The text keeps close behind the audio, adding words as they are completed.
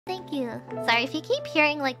Thank you. Sorry, if you keep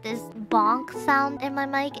hearing like this bonk sound in my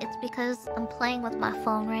mic, it's because I'm playing with my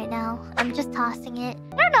phone right now. I'm just tossing it.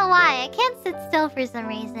 I don't know why. I can't sit still for some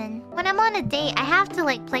reason. When I'm on a date, I have to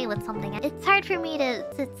like play with something. It's hard for me to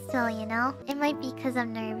sit still, you know? It might be because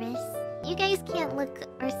I'm nervous. You guys can't look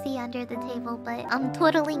or see under the table, but I'm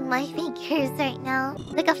twiddling my fingers right now.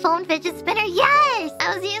 Like a phone fidget spinner? Yes!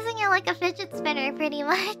 I was using it like a fidget spinner pretty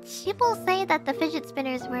much. People say that the fidget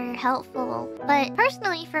spinners were helpful, but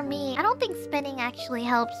personally for me, I don't think spinning actually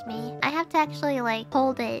helps me. I have to actually like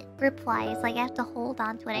hold it grip-wise. Like I have to hold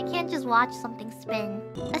onto it. I can't just watch something spin.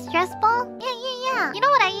 A stress ball? Yeah. You know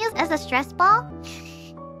what I use as a stress ball?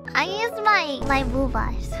 I use my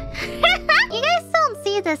boobas. You guys don't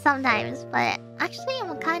see this sometimes, but actually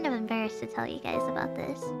I'm kind of embarrassed to tell you guys about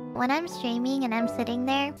this. When I'm streaming and I'm sitting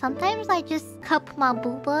there, sometimes I just cup my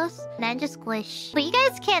boobas and I just squish. But you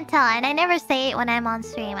guys can't tell, and I never say it when I'm on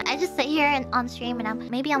stream. I just sit here and on stream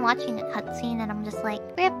and maybe I'm watching a cutscene and I'm just like,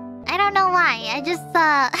 rip. I don't know why. I just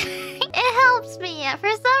it helps me. For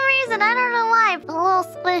some reason, I don't know why. But a little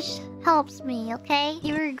squish helps me, okay?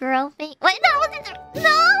 Your girlfriend. Wait, that wasn't.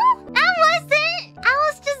 No! That wasn't! I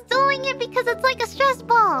was just doing it because it's like a stress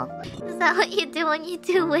ball. Is that what you do when you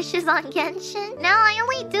do wishes on Genshin? No, I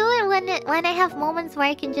only do it when I have moments where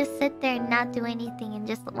I can just sit there and not do anything and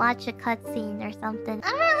just watch a cutscene or something.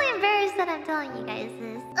 I'm really embarrassed that I'm telling you guys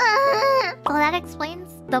this. So that explains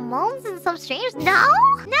the moans in some streams? No!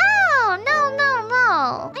 No!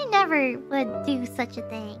 I never would do such a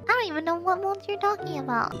thing. I don't even know what moans you're talking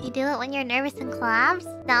about. You do it when you're nervous in collabs?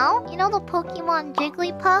 No? You know the Pokemon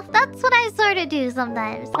Jigglypuff? That's what I sort of do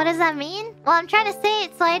sometimes. What does that mean? Well, I'm trying to say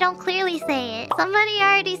it so I don't clearly say it. Somebody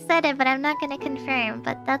already said it, but I'm not gonna confirm.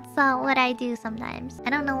 But that's what I do sometimes. I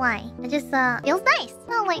don't know why. It just feels nice.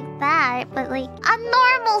 Not like that, but like a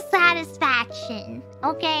normal satisfaction.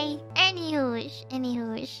 Okay?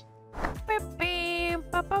 Anywhoosh.